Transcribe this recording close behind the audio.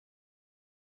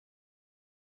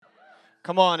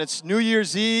Come on, it's New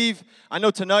Year's Eve. I know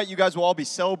tonight you guys will all be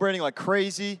celebrating like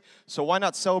crazy, so why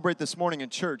not celebrate this morning in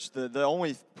church? The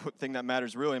only thing that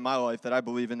matters really in my life that I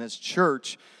believe in is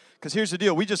church. Because here's the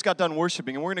deal, we just got done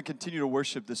worshiping, and we're going to continue to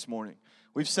worship this morning.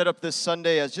 We've set up this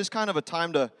Sunday as just kind of a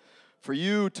time for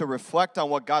you to reflect on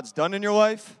what God's done in your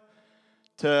life,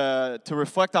 to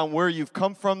reflect on where you've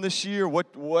come from this year,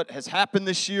 what has happened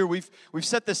this year. We've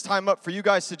set this time up for you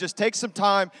guys to just take some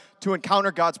time to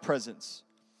encounter God's presence.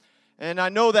 And I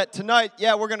know that tonight,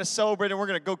 we're going to celebrate and we're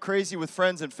going to go crazy with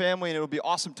friends and family, and it'll be an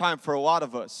awesome time for a lot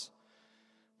of us.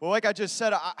 But like I just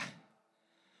said,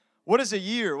 what is a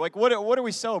year? Like, what are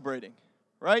we celebrating,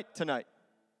 right, tonight?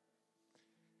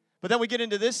 But then we get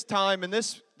into this time and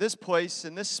this place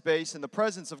and this space and the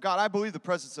presence of God. I believe the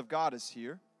presence of God is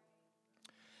here.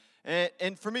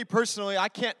 And for me personally, I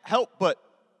can't help but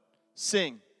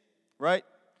sing, right?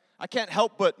 I can't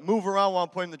help but move around while I'm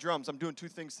playing the drums. I'm doing two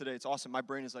things today. It's awesome. My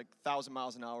brain is like 1,000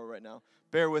 miles an hour right now.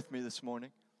 Bear with me this morning.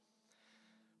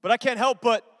 But I can't help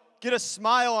but get a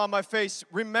smile on my face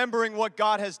remembering what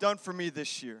God has done for me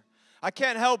this year. I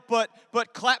can't help but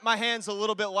clap my hands a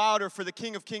little bit louder for the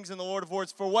King of Kings and the Lord of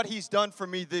Lords for what He's done for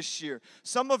me this year.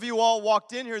 Some of you all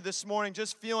walked in here this morning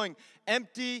just feeling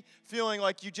empty, feeling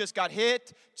like you just got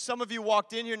hit. Some of you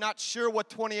walked in here not sure what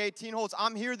 2018 holds.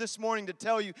 I'm here this morning to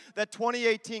tell you that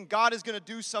 2018, God is going to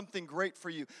do something great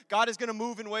for you. God is going to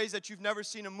move in ways that you've never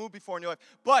seen Him move before in your life.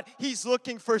 But He's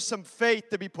looking for some faith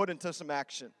to be put into some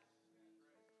action.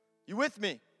 You with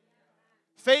me?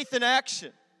 Faith in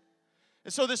action.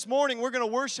 And so this morning, we're going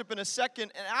to worship in a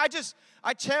second, and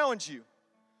I challenge you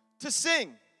to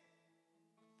sing,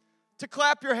 to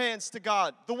clap your hands to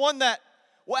God, the one that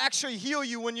will actually heal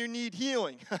you when you need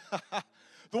healing,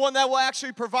 the one that will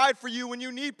actually provide for you when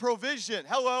you need provision.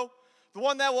 Hello. The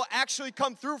one that will actually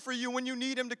come through for you when you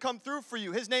need Him to come through for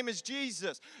you. His name is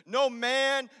Jesus. No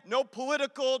man, no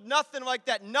political, nothing like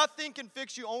that. Nothing can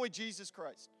fix you, only Jesus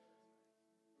Christ.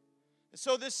 And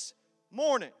so this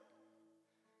morning,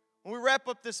 when we wrap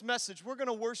up this message, we're going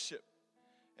to worship.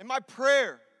 And my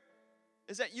prayer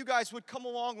is that you guys would come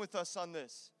along with us on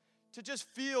this, to just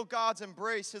feel God's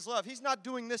embrace, His love. He's not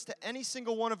doing this to any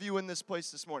single one of you in this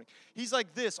place this morning. He's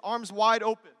like this, arms wide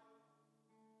open,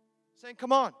 saying,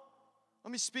 come on,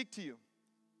 let me speak to you.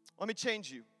 Let me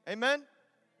change you. Amen?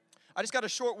 I just got a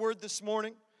short word this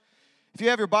morning. If you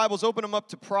have your Bibles, open them up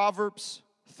to Proverbs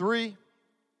 3.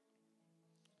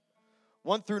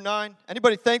 1 through 9.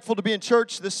 Anybody thankful to be in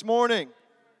church this morning?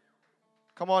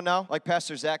 Come on now. Like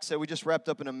Pastor Zach said, we just wrapped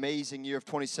up an amazing year of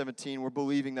 2017. We're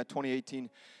believing that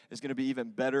 2018 is going to be even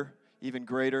better, even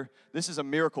greater. This is a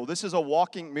miracle. This is a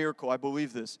walking miracle. I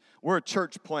believe this. We're a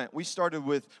church plant. We started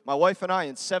with my wife and I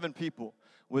and 7 people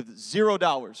with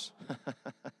 $0.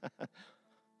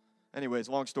 Anyways,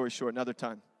 long story short, another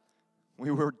time. We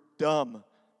were dumb.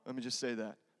 Let me just say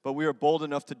that. But we were bold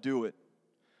enough to do it.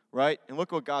 Right? And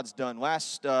look what God's done.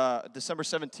 Last December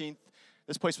 17th,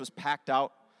 this place was packed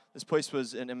out. This place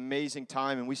was an amazing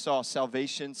time, and we saw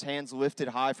salvations, hands lifted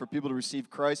high for people to receive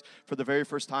Christ for the very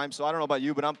first time. So I don't know about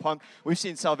you, but I'm pumped. We've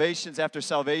seen salvations after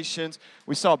salvations.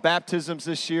 We saw baptisms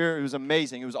this year. It was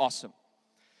amazing. It was awesome.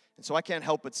 And so I can't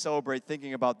help but celebrate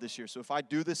thinking about this year. So if I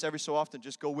do this every so often,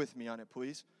 just go with me on it,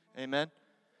 please. Amen?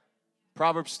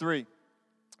 Proverbs 3.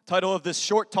 Title of this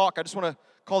short talk, I just want to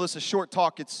call this a short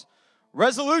talk. It's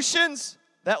Resolutions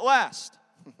that last.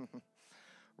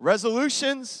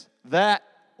 Resolutions that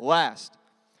last.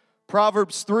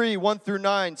 Proverbs 3, 1 through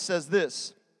 9 says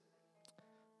this.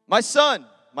 My son,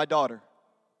 my daughter.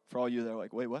 For all you that are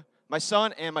like, wait, what? My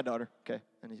son and my daughter. Okay,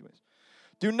 anyways.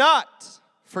 Do not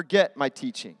forget my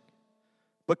teaching,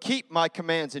 but keep my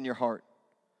commands in your heart.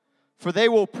 For they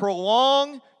will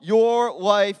prolong your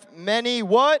life many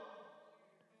what?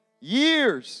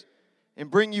 Years, and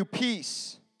bring you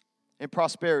peace and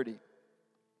prosperity.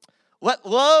 Let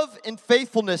love and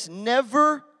faithfulness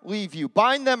never leave you.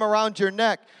 Bind them around your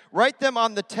neck. Write them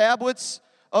on the tablets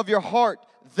of your heart.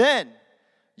 Then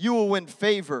you will win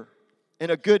favor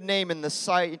and a good name in the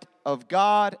sight of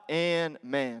God and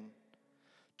man.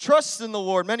 Trust in the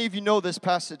Lord. Many of you know this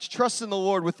passage. Trust in the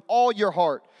Lord with all your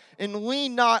heart and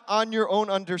lean not on your own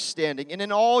understanding. And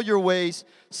in all your ways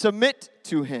submit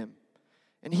to Him,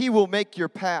 and He will make your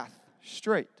path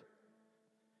straight.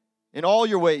 In all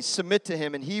your ways, submit to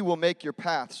Him, and He will make your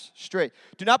paths straight.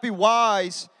 Do not be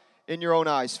wise in your own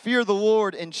eyes. Fear the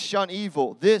Lord and shun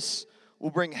evil. This will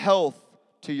bring health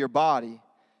to your body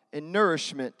and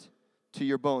nourishment to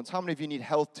your bones. How many of you need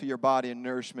health to your body and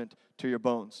nourishment to your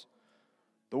bones?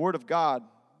 The Word of God,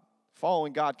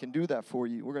 following God, can do that for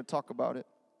you. We're going to talk about it.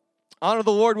 Honor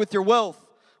the Lord with your wealth,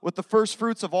 with the first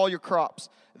fruits of all your crops.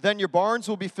 Then your barns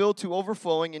will be filled to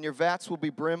overflowing, and your vats will be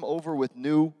brim over with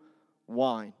new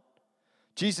wine.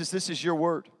 Jesus, this is your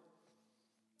word.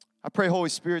 I pray, Holy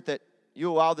Spirit, that you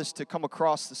allow this to come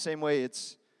across the same way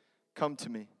it's come to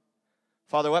me.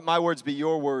 Father, let my words be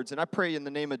your words. And I pray in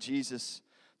the name of Jesus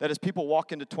that as people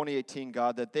walk into 2018,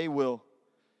 God, that they will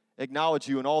acknowledge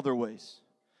you in all their ways.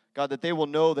 God, that they will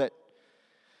know that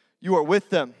you are with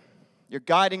them. You're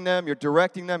guiding them, you're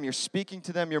directing them, you're speaking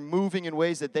to them, you're moving in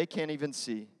ways that they can't even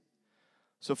see.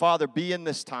 So, Father, be in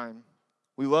this time.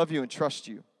 We love you and trust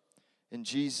you. In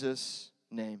Jesus'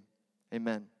 name,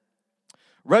 amen.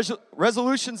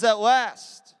 Resolutions that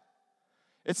last.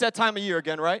 It's that time of year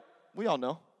again, right? We all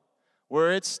know.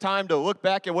 Where it's time to look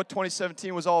back at what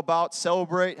 2017 was all about,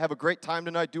 celebrate, have a great time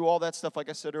tonight, do all that stuff like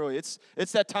I said earlier.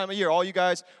 It's that time of year. All you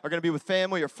guys are going to be with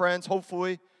family or friends,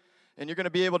 hopefully. And you're going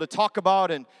to be able to talk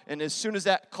about, and as soon as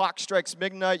that clock strikes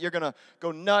midnight, you're going to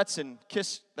go nuts and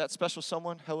kiss that special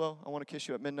someone. Hello, I want to kiss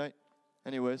you at midnight.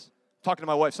 Anyways, I'm talking to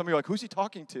my wife. Some of you are like, who's he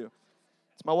talking to?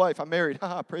 It's my wife. I'm married.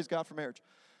 Haha, praise God for marriage.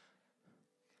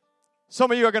 Some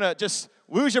of you are going to just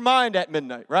lose your mind at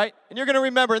midnight, right? And you're going to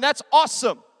remember, and that's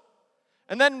awesome.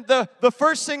 And then the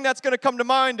first thing that's going to come to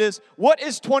mind is, what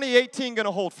is 2018 going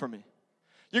to hold for me?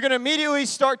 You're going to immediately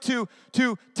start to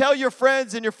tell your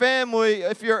friends and your family,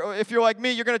 if you're like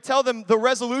me, you're going to tell them the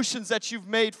resolutions that you've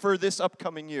made for this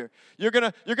upcoming year. You're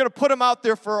going to put them out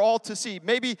there for all to see.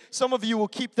 Maybe some of you will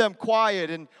keep them quiet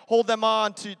and hold them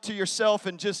on to yourself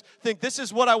and just think, this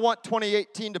is what I want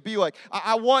 2018 to be like.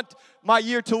 I want my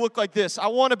year to look like this. I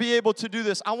want to be able to do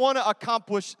this. I want to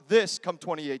accomplish this come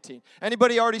 2018.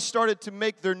 Anybody already started to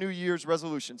make their New Year's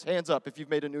resolutions? Hands up if you've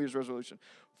made a New Year's resolution.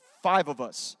 5 of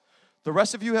us. The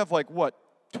rest of you have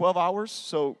 12 hours?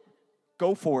 So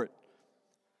go for it.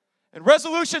 And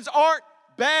resolutions aren't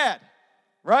bad,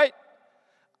 right?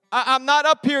 I'm not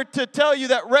up here to tell you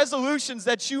that resolutions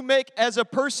that you make as a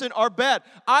person are bad.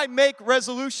 I make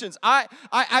resolutions. I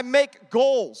make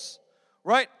goals,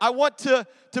 right? I want to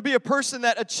be a person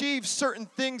that achieves certain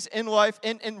things in life,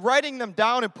 and writing them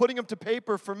down and putting them to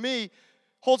paper for me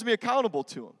holds me accountable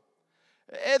to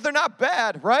them. They're not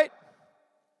bad, right?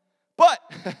 But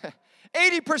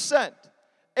 80%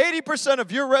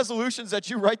 of your resolutions that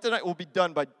you write tonight will be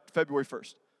done by February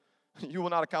 1st. You will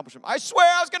not accomplish them. I swear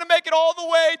I was going to make it all the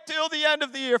way till the end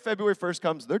of the year. February 1st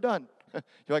comes, they're done. You're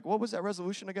like, what was that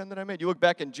resolution again that I made? You look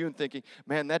back in June thinking,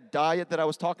 man, that diet that I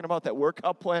was talking about, that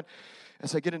workout plan,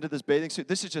 as I get into this bathing suit,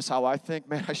 this is just how I think.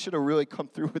 Man, I should have really come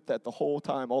through with that the whole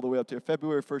time, all the way up to here.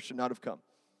 February 1st should not have come.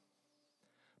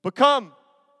 But come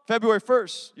February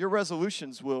 1st, your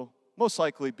resolutions will most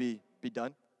likely be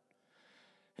done.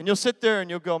 And you'll sit there and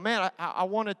you'll go, man, I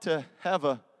wanted to have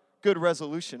a good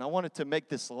resolution. I wanted to make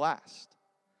this last.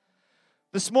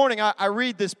 This morning, I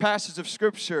read this passage of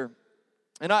Scripture,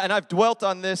 and I've dwelt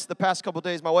on this the past couple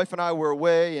days. My wife and I were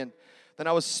away, and then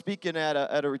I was speaking at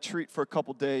a retreat for a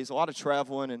couple days, a lot of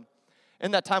traveling. And in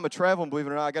that time of traveling, believe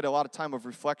it or not, I got a lot of time of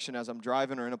reflection as I'm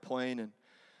driving or in a plane. And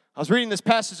I was reading this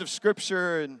passage of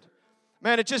Scripture, and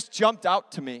man, it just jumped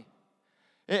out to me.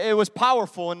 It was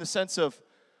powerful in the sense of,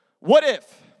 what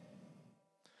if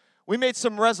we made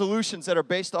some resolutions that are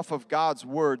based off of God's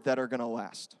word that are going to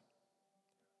last?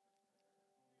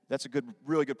 That's a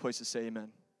really good place to say amen.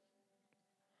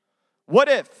 What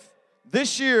if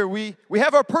this year we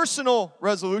have our personal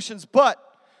resolutions, but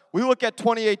we look at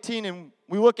 2018 and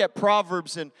we look at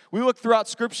Proverbs and we look throughout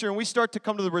Scripture and we start to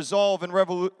come to the resolve and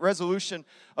resolution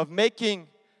of making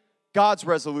God's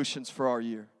resolutions for our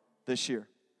year, this year.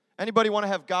 Anybody want to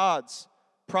have God's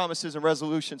promises and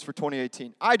resolutions for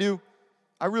 2018? I do.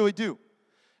 I really do.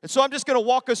 And so I'm just going to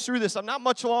walk us through this. I'm not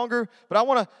much longer, but I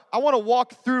want to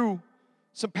walk through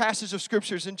some passages of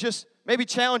Scriptures and just maybe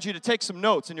challenge you to take some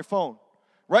notes in your phone.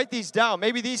 Write these down.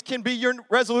 Maybe these can be your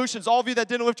resolutions. All of you that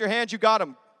didn't lift your hands, you got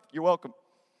them. You're welcome.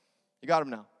 You got them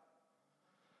now.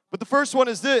 But the first one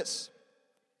is this.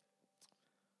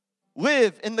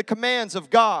 Live in the commands of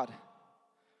God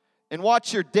and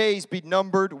watch your days be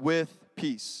numbered with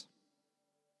peace.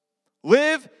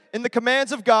 Live in the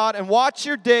commands of God and watch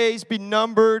your days be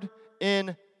numbered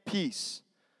in peace.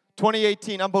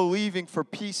 2018, I'm believing for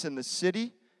peace in the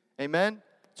city. Amen.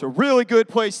 It's a really good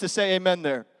place to say amen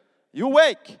there. You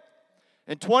awake.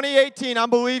 In 2018, I'm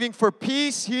believing for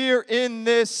peace here in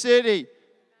this city.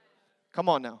 Come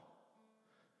on now.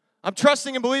 I'm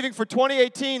trusting and believing for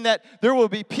 2018 that there will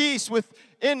be peace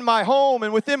within my home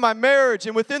and within my marriage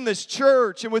and within this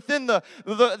church and within the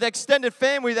extended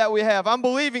family that we have. I'm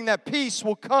believing that peace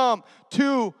will come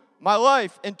to my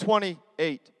life in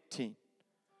 2018.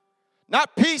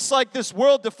 Not peace like this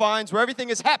world defines, where everything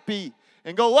is happy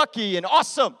and go lucky and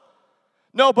awesome.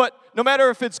 No, but no matter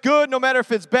if it's good, no matter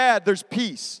if it's bad, there's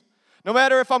peace. No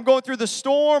matter if I'm going through the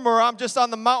storm or I'm just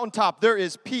on the mountaintop, there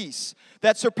is peace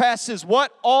that surpasses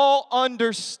what? All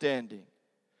understanding.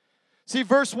 See,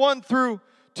 verse 1 through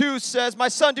 2 says, "My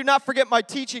son, do not forget my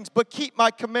teachings, but keep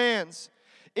my commands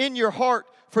in your heart,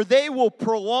 for they will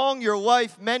prolong your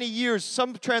life many years."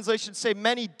 Some translations say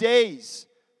many days.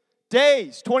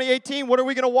 Days. 2018, what are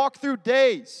we going to walk through?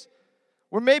 Days.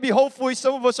 Or maybe, hopefully,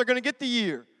 some of us are going to get the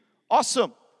year.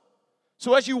 Awesome.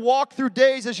 So as you walk through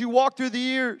days, as you walk through the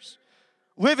years,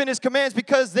 live in His commands,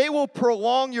 because they will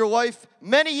prolong your life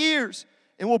many years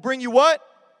and will bring you what?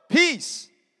 Peace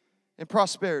and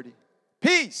prosperity.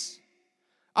 Peace.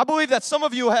 I believe that some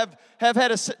of you have had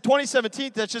a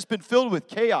 2017 that's just been filled with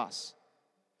chaos.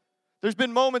 There's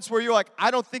been moments where you're like,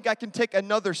 I don't think I can take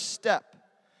another step.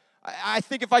 I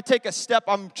think if I take a step,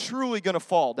 I'm truly going to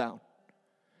fall down.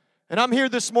 And I'm here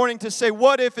this morning to say,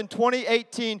 what if in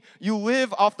 2018 you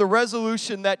live off the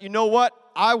resolution that, you know what?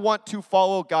 I want to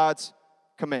follow God's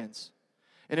commands.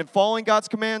 And in following God's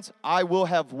commands, I will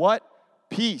have what?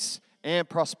 Peace and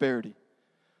prosperity.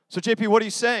 So JP, what are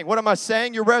you saying? What am I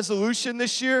saying? Your resolution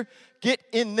this year? Get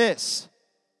in this.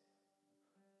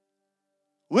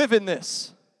 Live in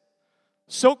this.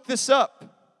 Soak this up.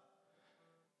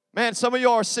 Man, some of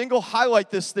y'all are single, highlight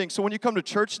this thing. So when you come to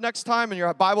church next time and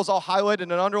your Bible's all highlighted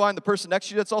and underlined, the person next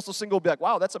to you that's also single will be like,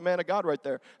 wow, that's a man of God right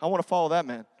there. I want to follow that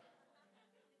man.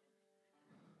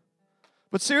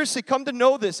 But seriously, come to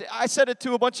know this. I said it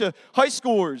to a bunch of high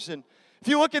schoolers, and if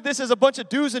you look at this as a bunch of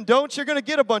do's and don'ts, you're going to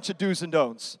get a bunch of do's and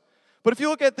don'ts. But if you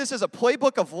look at this as a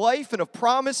playbook of life and of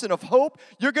promise and of hope,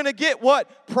 you're going to get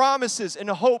what? Promises and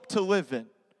hope to live in.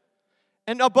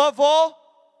 And above all,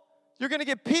 you're going to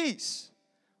get peace.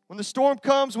 When the storm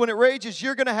comes, when it rages,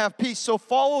 you're going to have peace. So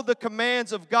follow the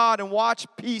commands of God and watch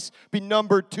peace be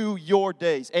numbered to your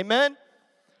days. Amen?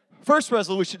 First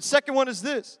resolution. Second one is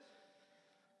this.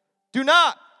 Do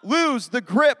not lose the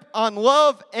grip on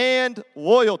love and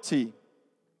loyalty.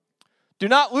 Do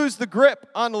not lose the grip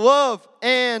on love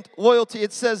and loyalty.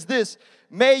 It says this,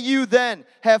 may you then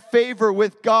have favor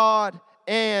with God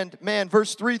and man.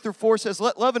 Verse 3 through 4 says,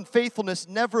 let love and faithfulness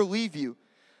never leave you.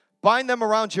 Bind them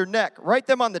around your neck. Write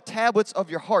them on the tablets of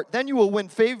your heart. Then you will win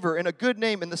favor and a good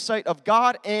name in the sight of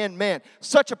God and man.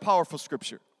 Such a powerful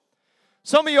scripture.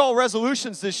 Some of y'all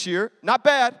resolutions this year, not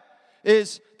bad,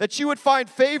 is that you would find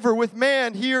favor with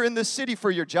man here in this city for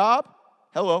your job.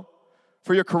 Hello.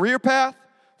 For your career path.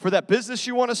 For that business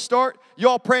you want to start. You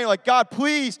all praying like, God,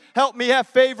 please help me have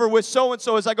favor with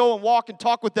so-and-so as I go and walk and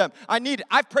talk with them. I need it.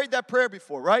 I've prayed that prayer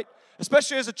before, right?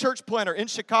 Especially as a church planter in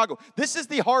Chicago. This is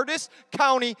the hardest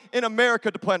county in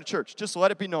America to plant a church. Just let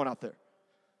it be known out there.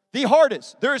 The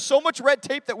hardest. There is so much red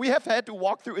tape that we have had to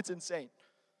walk through. It's insane.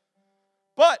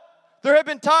 But there have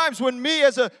been times when me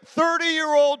as a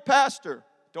 30-year-old pastor,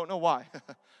 don't know why,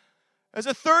 as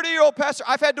a 30-year-old pastor,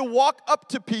 I've had to walk up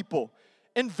to people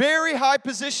in very high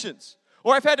positions.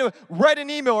 Or I've had to write an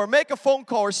email or make a phone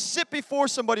call or sit before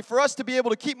somebody for us to be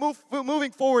able to keep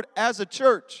moving forward as a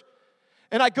church.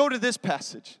 And I go to this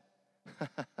passage.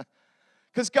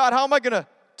 Because God, how am I going to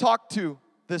talk to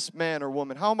this man or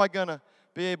woman? How am I going to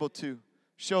be able to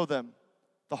show them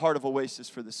the heart of Oasis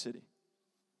for the city?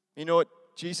 You know what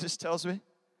Jesus tells me?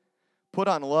 Put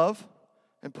on love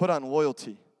and put on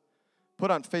loyalty. Put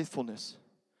on faithfulness.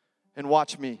 And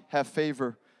watch me have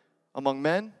favor among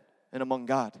men and among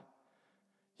God.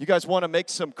 You guys want to make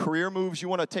some career moves? You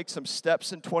want to take some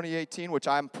steps in 2018, which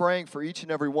I'm praying for each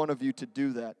and every one of you to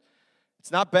do that.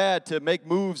 It's not bad to make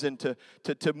moves and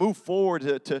to move forward,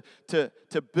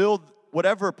 to build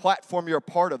whatever platform you're a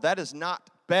part of. That is not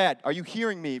bad. Are you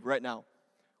hearing me right now?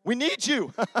 We need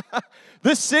you.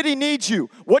 This city needs you.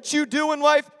 What you do in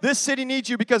life, this city needs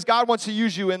you because God wants to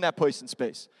use you in that place and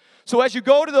space. So as you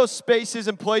go to those spaces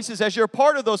and places, as you're a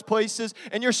part of those places,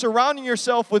 and you're surrounding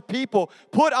yourself with people,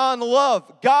 put on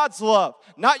love, God's love,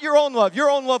 not your own love.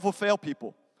 Your own love will fail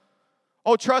people.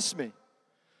 Oh, trust me.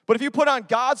 But if you put on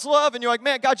God's love and you're like,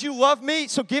 man, God, you love me,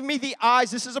 so give me the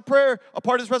eyes. This is a prayer, a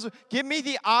part of this resolution. Give me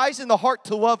the eyes and the heart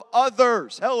to love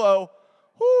others. Hello.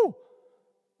 Woo.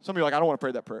 Some of you are like, I don't want to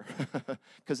pray that prayer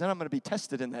because then I'm going to be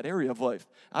tested in that area of life.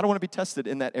 I don't want to be tested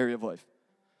in that area of life.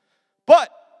 But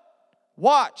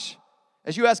watch,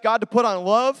 as you ask God to put on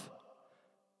love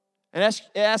and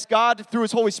ask God through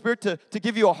His Holy Spirit to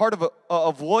give you a heart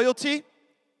of loyalty,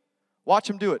 watch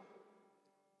Him do it.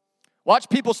 Watch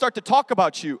people start to talk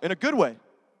about you in a good way.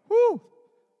 Woo!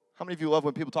 How many of you love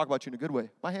when people talk about you in a good way?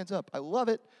 My hand's up. I love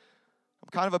it. I'm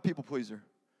kind of a people pleaser.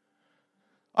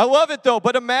 I love it though,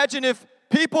 but imagine if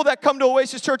people that come to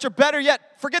Oasis Church, or better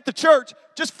yet, forget the church,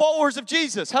 just followers of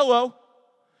Jesus. Hello.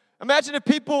 Imagine if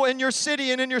people in your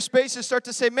city and in your spaces start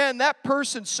to say, man, that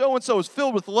person so-and-so is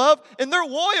filled with love, and they're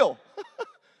loyal.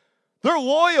 They're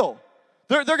loyal.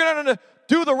 They're going to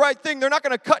do the right thing. They're not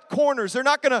going to cut corners. They're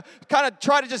not going to kind of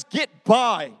try to just get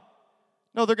by.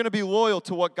 No, they're going to be loyal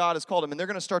to what God has called them, and they're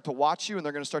going to start to watch you, and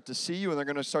they're going to start to see you, and they're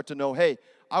going to start to know, hey,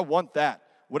 I want that.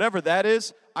 Whatever that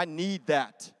is, I need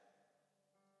that.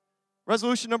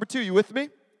 Resolution number 2, you with me?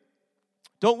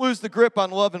 Don't lose the grip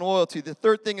on love and loyalty. The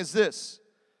third thing is this.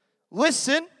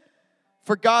 Listen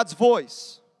for God's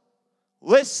voice.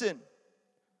 Listen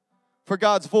for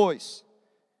God's voice.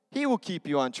 He will keep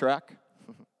you on track.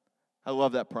 I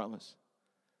love that promise.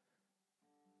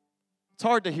 It's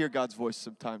hard to hear God's voice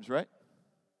sometimes, right?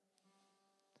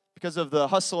 Because of the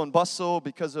hustle and bustle,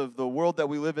 because of the world that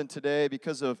we live in today,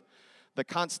 because of the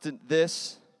constant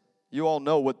this. You all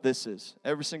know what this is.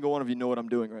 Every single one of you know what I'm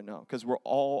doing right now because we're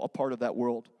all a part of that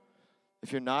world.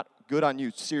 If you're not, good on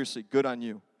you. Seriously, good on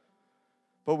you.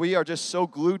 But we are just so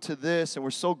glued to this and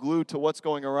we're so glued to what's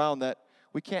going around that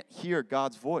we can't hear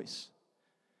God's voice.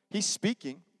 He's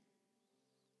speaking.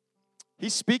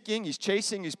 He's speaking. He's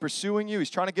chasing. He's pursuing you. He's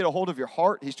trying to get a hold of your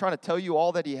heart. He's trying to tell you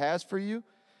all that He has for you.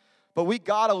 But we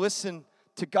got to listen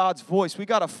to God's voice. We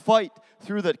got to fight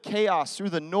through the chaos, through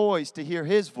the noise to hear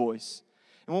His voice.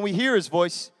 And when we hear His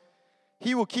voice,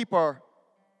 He will keep our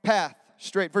path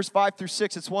straight. Verse 5 through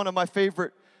 6, it's one of my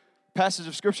favorite passages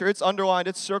of Scripture. It's underlined,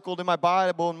 it's circled in my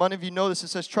Bible, and many of you know this. It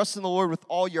says, trust in the Lord with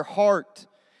all your heart.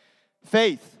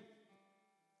 Faith.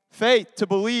 Faith to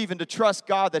believe and to trust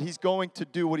God that He's going to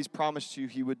do what He's promised you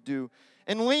He would do.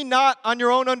 And lean not on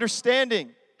your own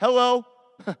understanding. Hello?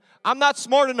 I'm not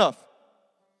smart enough.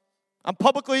 I'm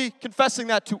publicly confessing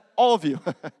that to all of you.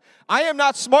 I am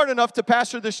not smart enough to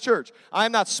pastor this church. I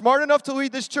am not smart enough to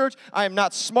lead this church. I am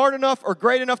not smart enough or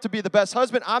great enough to be the best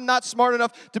husband. I'm not smart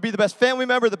enough to be the best family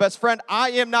member, the best friend.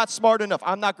 I am not smart enough.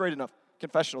 I'm not great enough.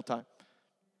 Confessional time.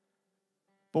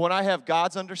 But when I have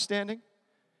God's understanding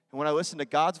and when I listen to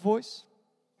God's voice,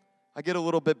 I get a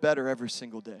little bit better every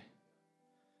single day.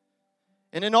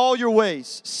 And in all your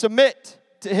ways, submit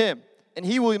to Him, and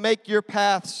He will make your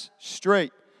paths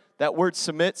straight. That word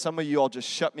submit, some of you all just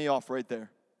shut me off right there.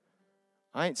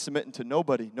 I ain't submitting to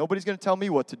nobody. Nobody's going to tell me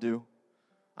what to do.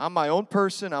 I'm my own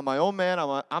person. I'm my own man.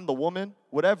 I'm the woman,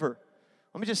 whatever.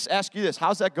 Let me just ask you this.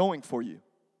 How's that going for you?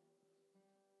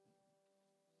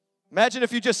 Imagine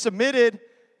if you just submitted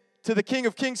to the King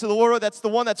of Kings, to the Lord, that's the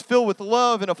one that's filled with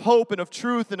love and of hope and of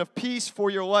truth and of peace for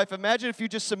your life. Imagine if you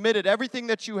just submitted everything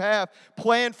that you have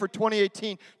planned for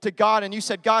 2018 to God and you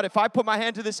said, God, if I put my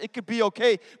hand to this, it could be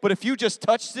okay. But if you just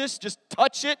touch this, just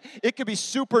touch it, it could be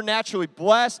supernaturally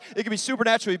blessed. It could be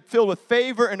supernaturally filled with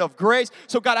favor and of grace.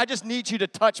 So God, I just need you to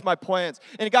touch my plans.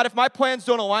 And God, if my plans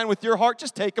don't align with your heart,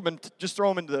 just take them and just throw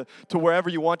them into to wherever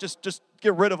you want. Just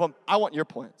get rid of them. I want your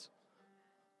plans.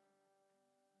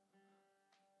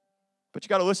 But you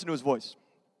got to listen to His voice.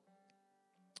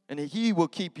 And He will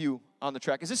keep you on the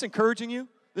track. Is this encouraging you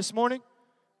this morning?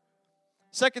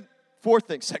 Fourth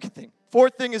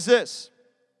thing is this.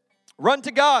 Run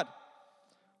to God.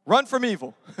 Run from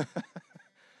evil.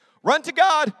 Run to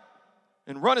God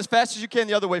and run as fast as you can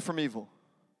the other way from evil.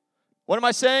 What am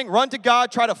I saying? Run to God.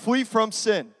 Try to flee from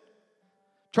sin.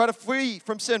 Try to flee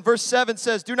from sin. Verse 7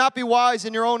 says, do not be wise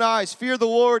in your own eyes. Fear the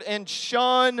Lord and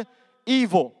shun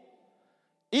evil.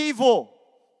 Evil.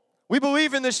 We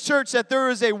believe in this church that there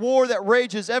is a war that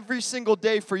rages every single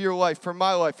day for your life, for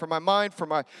my life, for my mind, for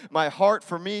my heart,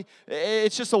 for me.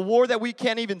 It's just a war that we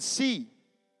can't even see.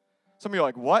 Some of you are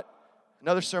like, what?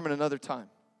 Another sermon, another time.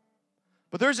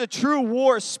 But there's a true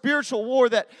war, a spiritual war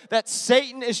that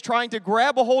Satan is trying to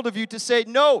grab a hold of you to say,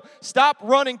 no, stop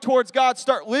running towards God.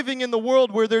 Start living in the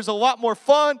world where there's a lot more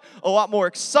fun, a lot more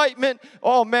excitement.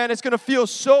 Oh, man, it's going to feel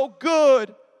so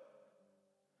good.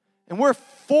 And we're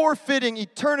forfeiting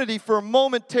eternity for a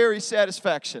momentary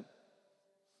satisfaction.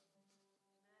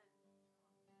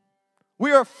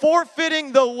 We are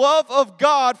forfeiting the love of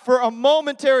God for a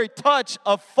momentary touch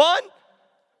of fun.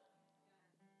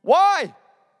 Why?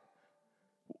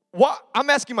 Why? I'm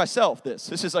asking myself this.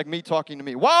 This is like me talking to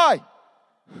me. Why?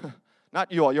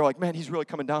 Not you all. You're like, man, he's really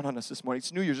coming down on us this morning.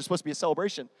 It's New Year's. It's supposed to be a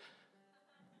celebration.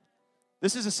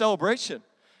 This is a celebration.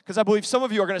 Because I believe some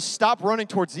of you are going to stop running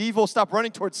towards evil, stop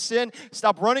running towards sin,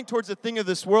 stop running towards the thing of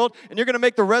this world, and you're going to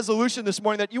make the resolution this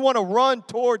morning that you want to run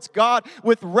towards God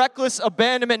with reckless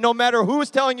abandonment, no matter who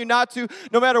is telling you not to,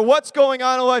 no matter what's going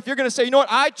on in life. You're going to say, you know what,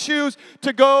 I choose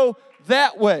to go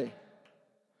that way.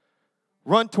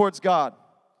 Run towards God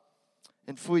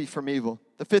and flee from evil.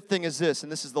 The fifth thing is this,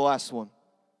 and this is the last one.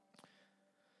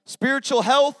 Spiritual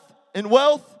health and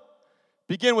wealth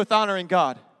begin with honoring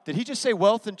God. Did he just say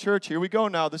wealth in church? Here we go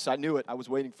now. I knew it. I was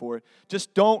waiting for it.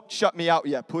 Just don't shut me out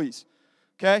yet, please.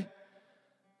 Okay?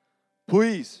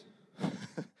 Please.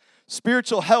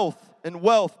 Spiritual health and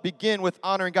wealth begin with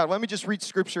honoring God. Let me just read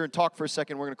scripture and talk for a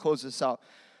second. We're going to close this out.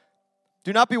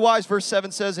 Do not be wise, verse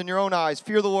 7 says, in your own eyes.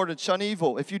 Fear the Lord and shun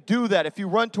evil. If you do that, if you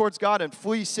run towards God and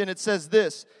flee sin, it says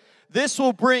this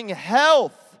will bring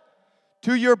health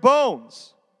to your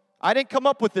bones. I didn't come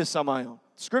up with this on my own.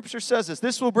 Scripture says this.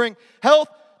 This will bring health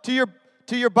to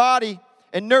your body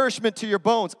and nourishment to your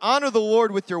bones. Honor the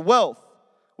Lord with your wealth,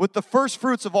 with the first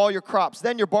fruits of all your crops.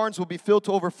 Then your barns will be filled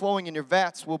to overflowing, and your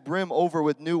vats will brim over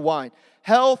with new wine.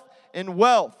 Health and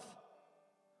wealth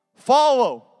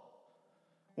follow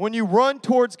when you run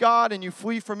towards God and you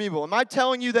flee from evil. Am I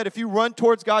telling you that if you run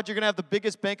towards God, you're going to have the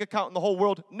biggest bank account in the whole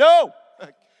world? No!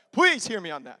 Please hear me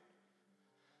on that.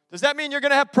 Does that mean you're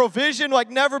going to have provision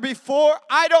like never before?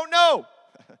 I don't know.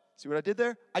 See what I did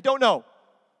there? I don't know.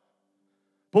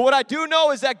 But what I do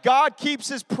know is that God keeps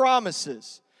His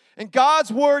promises. And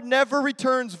God's word never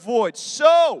returns void.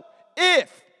 So,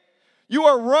 if you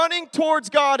are running towards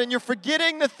God and you're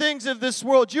forgetting the things of this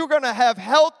world, you're going to have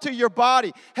health to your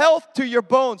body, health to your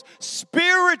bones,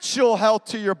 spiritual health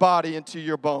to your body and to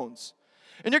your bones.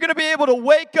 And you're going to be able to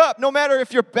wake up no matter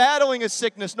if you're battling a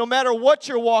sickness, no matter what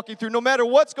you're walking through, no matter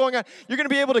what's going on. You're going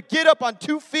to be able to get up on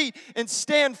 2 feet and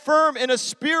stand firm in a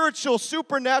spiritual,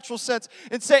 supernatural sense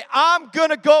and say, I'm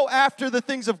going to go after the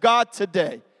things of God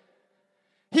today.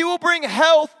 He will bring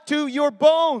health to your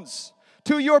bones,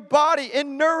 to your body,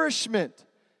 and nourishment.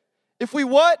 If we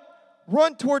what?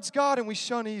 Run towards God and we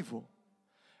shun evil.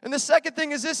 And the second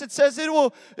thing is this, it says it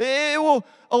will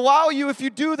allow you, if you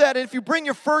do that, and if you bring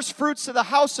your first fruits to the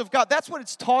house of God, that's what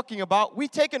it's talking about. We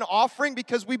take an offering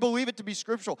because we believe it to be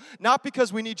scriptural, not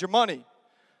because we need your money,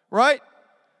 right?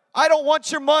 I don't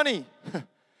want your money.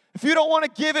 If you don't want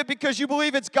to give it because you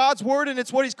believe it's God's word and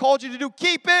it's what He's called you to do,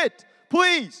 keep it,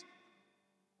 please.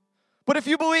 But if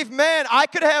you believe, man, I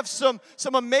could have some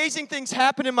amazing things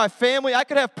happen in my family. I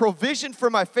could have provision for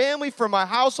my family, for my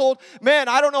household. Man,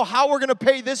 I don't know how we're going to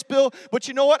pay this bill. But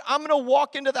you know what? I'm going to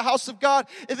walk into the house of God.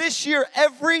 And this year,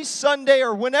 every Sunday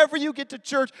or whenever you get to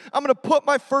church, I'm going to put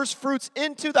my first fruits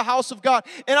into the house of God.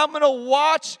 And I'm going to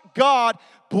watch God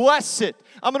bless it.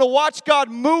 I'm going to watch God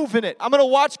move in it. I'm going to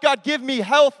watch God give me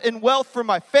health and wealth for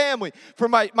my family, for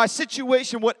my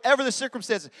situation, whatever the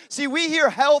circumstances. See, we hear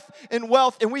health and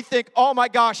wealth and we think, oh my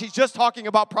gosh, he's just talking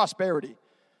about prosperity.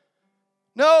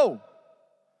 No.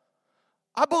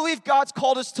 I believe God's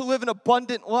called us to live an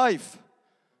abundant life.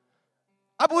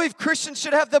 I believe Christians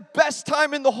should have the best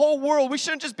time in the whole world. We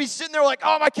shouldn't just be sitting there like,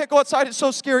 oh, I can't go outside, it's so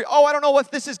scary. Oh, I don't know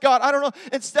if this is God. I don't know.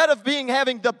 Instead of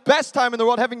having the best time in the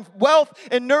world, having wealth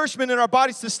and nourishment in our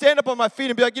bodies to stand up on my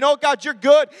feet and be like, you know what, God, you're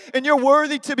good and you're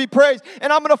worthy to be praised.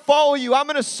 And I'm going to follow you. I'm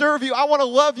going to serve you. I want to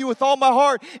love you with all my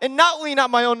heart and not lean on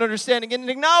my own understanding and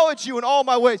acknowledge you in all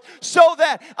my ways so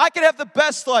that I can have the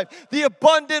best life, the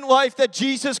abundant life that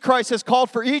Jesus Christ has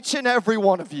called for each and every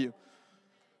one of you.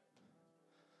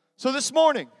 So this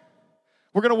morning,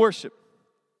 we're going to worship.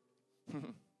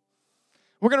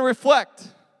 We're going to reflect.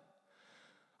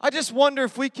 I just wonder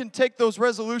if we can take those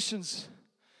resolutions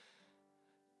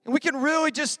and we can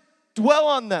really just dwell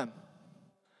on them.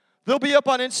 They'll be up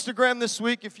on Instagram this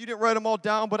week if you didn't write them all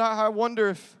down, but I wonder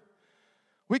if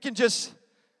we can just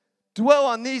dwell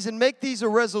on these and make these a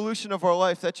resolution of our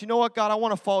life that, you know what, God, I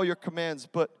want to follow your commands,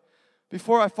 but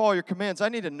before I follow your commands, I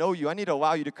need to know you. I need to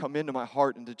allow you to come into my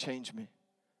heart and to change me.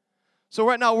 So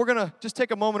right now, we're going to just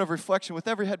take a moment of reflection with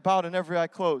every head bowed and every eye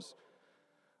closed.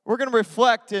 We're going to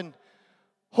reflect, and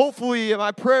hopefully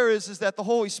my prayer is that the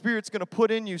Holy Spirit's going to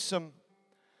put in you some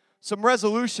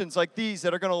resolutions like these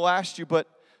that are going to last you. But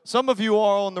some of you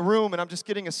are all in the room, and I'm just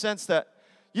getting a sense that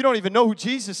you don't even know who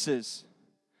Jesus is.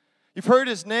 You've heard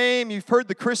His name. You've heard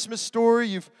the Christmas story.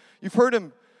 You've heard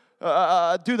Him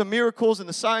do the miracles and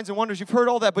the signs and wonders. You've heard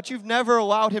all that, but you've never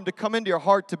allowed Him to come into your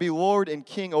heart to be Lord and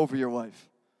King over your life.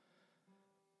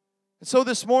 And so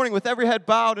this morning, with every head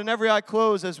bowed and every eye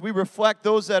closed, as we reflect,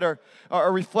 those that are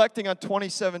reflecting on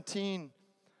 2017,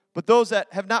 but those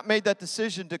that have not made that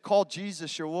decision to call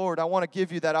Jesus your Lord, I want to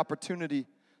give you that opportunity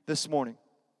this morning.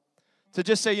 To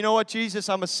just say, you know what, Jesus,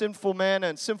 I'm a sinful man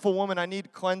and sinful woman. I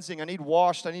need cleansing. I need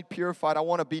washed. I need purified. I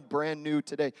want to be brand new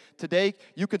today. Today,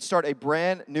 you could start a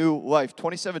brand new life.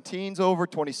 2017's over.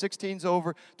 2016's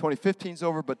over. 2015's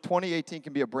over. But 2018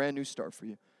 can be a brand new start for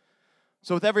you.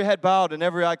 So with every head bowed and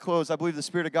every eye closed, I believe the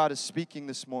Spirit of God is speaking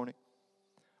this morning.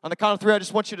 On the count of 3, I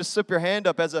just want you to slip your hand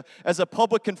up as a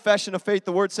public confession of faith.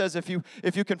 The Word says, if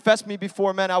you confess me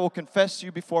before men, I will confess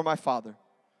you before my Father.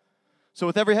 So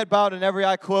with every head bowed and every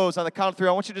eye closed, on the count of three,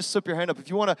 I want you to just slip your hand up. If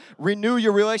you want to renew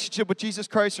your relationship with Jesus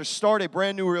Christ or start a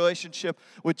brand new relationship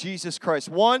with Jesus Christ.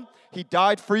 1, He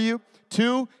died for you.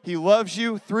 2, He loves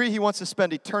you. 3, He wants to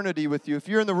spend eternity with you. If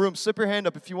you're in the room, slip your hand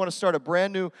up if you want to start a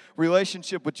brand new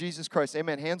relationship with Jesus Christ.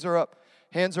 Amen. Hands are up.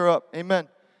 Hands are up. Amen.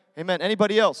 Amen.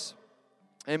 Anybody else?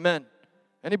 Amen.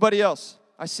 Anybody else?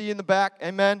 I see you in the back.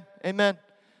 Amen. Amen.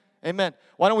 Amen.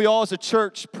 Why don't we all as a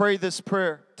church pray this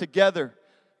prayer together?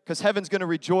 Because heaven's going to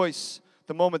rejoice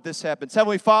the moment this happens.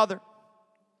 Heavenly Father,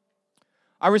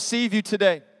 I receive you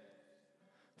today.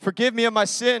 Forgive me of my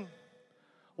sin.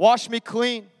 Wash me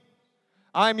clean.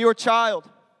 I am your child.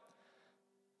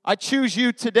 I choose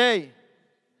you today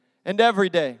and every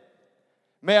day.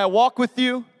 May I walk with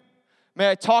you. May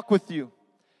I talk with you.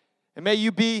 And may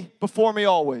you be before me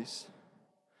always.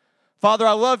 Father,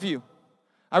 I love you.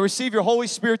 I receive your Holy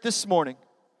Spirit this morning.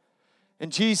 In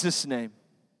Jesus' name.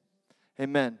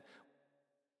 Amen.